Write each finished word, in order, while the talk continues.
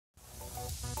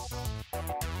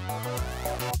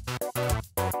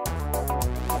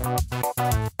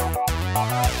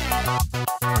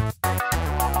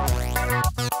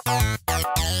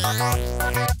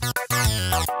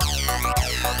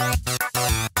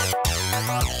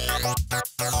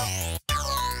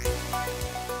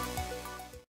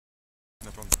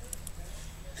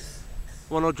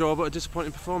One odd draw, but a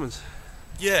disappointing performance.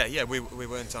 Yeah, we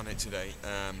weren't on it today.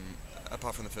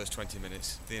 Apart from the first 20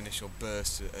 minutes, the initial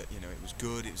burst, you know, it was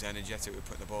good, it was energetic, we were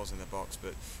putting the balls in the box,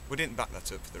 but we didn't back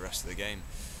that up for the rest of the game.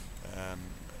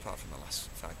 Apart from the last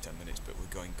 5-10 minutes, but we're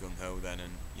going gung-ho then,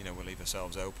 and you know, we'll leave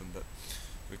ourselves open, but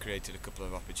we created a couple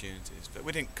of opportunities, but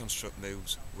we didn't construct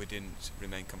moves, we didn't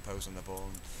remain composed on the ball,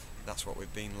 and that's what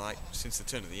we've been like since the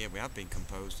turn of the year. We have been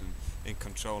composed and in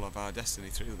control of our destiny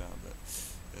through that, but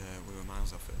we were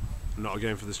miles off it. Not a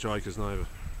game for the strikers neither.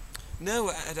 No,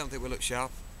 I don't think we looked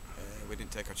sharp. We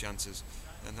didn't take our chances,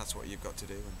 and that's what you've got to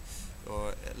do. Or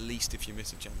at least if you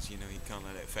miss a chance, you know, you can't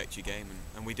let it affect your game,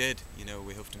 and we did. You know,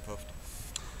 we huffed and puffed.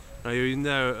 Now you're in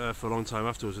there for a long time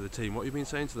afterwards with the team. What have you been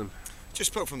saying to them?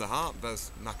 Just spoke from the heart,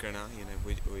 both Macca and I. You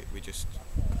know, we just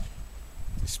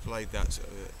displayed that sort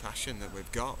of passion that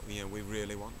we've got. You know, we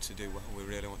really want to do well. We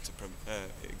really want to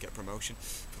get promotion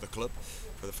for the club,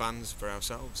 for the fans, for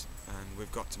ourselves, and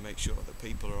we've got to make sure that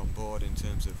people are on board in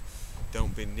terms of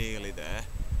don't be nearly there.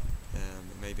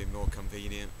 It may be more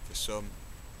convenient for some,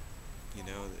 you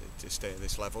know, to stay at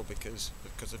this level because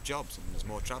of jobs and there's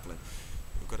more travelling.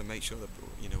 We've got to make sure that,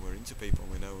 you know, we're into people,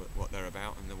 we know what they're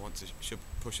about, and they want to should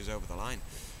push us over the line.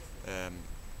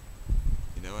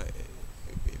 You know,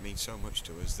 it means so much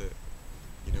to us that,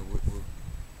 you know,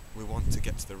 we want to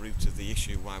get to the root of the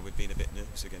issue why we've been a bit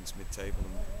nervous against mid-table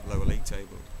and lower league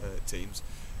table teams.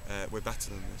 We're better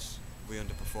than this. We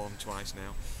underperformed twice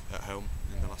now at home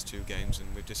in the last 2 games,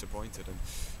 and we've disappointed. And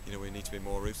you know, we need to be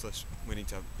more ruthless. We need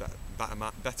to have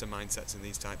better mindsets in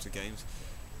these types of games,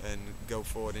 and go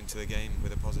forward into the game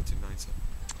with a positive mindset.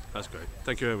 That's great.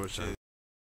 Thank you very much.